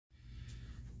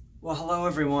Well, hello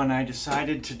everyone. I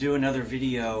decided to do another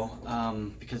video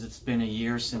because it's been a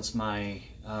year since my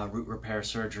root repair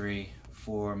surgery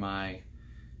for my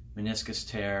meniscus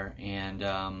tear, and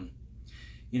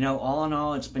all in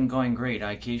all, it's been going great.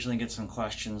 I occasionally get some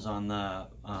questions on the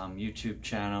YouTube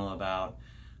channel about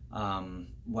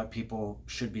what people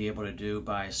should be able to do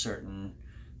by a certain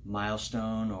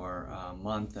milestone or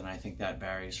month, and I think that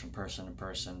varies from person to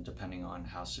person depending on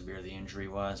how severe the injury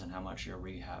was and how much you're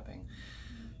rehabbing.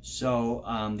 So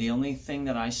the only thing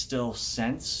that I still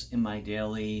sense in my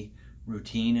daily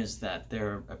routine is that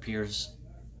there appears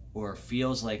or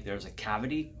feels like there's a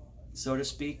cavity, so to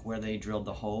speak, where they drilled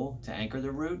the hole to anchor the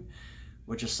root,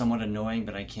 which is somewhat annoying,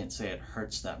 but I can't say it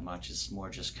hurts that much. It's more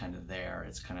just kind of there.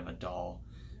 It's kind of a dull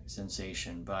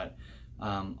sensation, but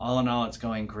all in all, it's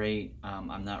going great.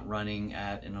 I'm not running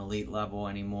at an elite level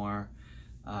anymore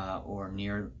or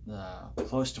near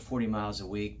close to 40 miles a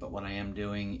week, but what I am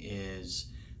doing is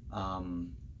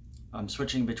I'm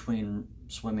switching between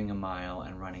swimming a mile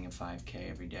and running a 5K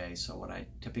every day. So what I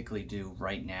typically do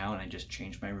right now, and I just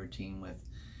changed my routine with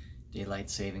daylight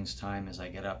savings time, is I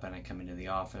get up and I come into the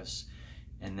office,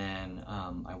 and then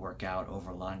I work out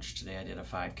over lunch. Today I did a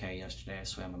 5K, yesterday I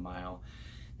swam a mile.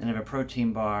 Then I have a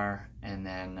protein bar, and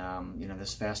then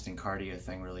this fasting cardio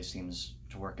thing really seems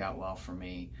to work out well for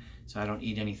me. So I don't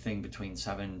eat anything between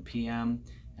 7 p.m.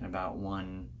 and about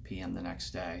 1 p.m. the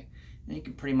next day. And you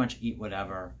can pretty much eat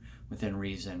whatever within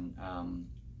reason,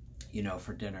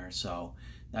 for dinner. So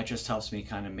that just helps me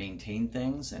kind of maintain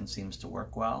things and seems to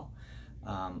work well.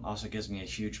 Also gives me a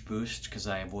huge boost because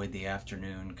I avoid the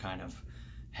afternoon kind of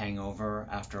hangover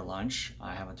after lunch.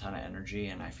 I have a ton of energy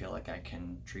and I feel like I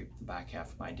can treat the back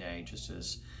half of my day just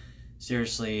as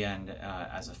seriously and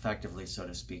as effectively, so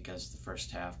to speak, as the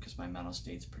first half, because my mental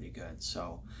state's pretty good.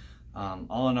 So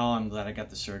all in all, I'm glad I got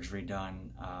the surgery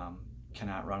done.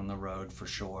 Cannot run on the road for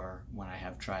sure. When I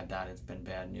have tried that, it's been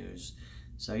bad news.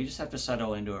 So you just have to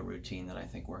settle into a routine that I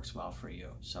think works well for you.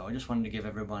 So I just wanted to give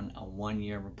everyone a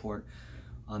 1-year report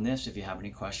on this. If you have any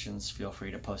questions, feel free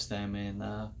to post them in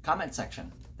the comment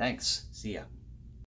section. Thanks. See ya.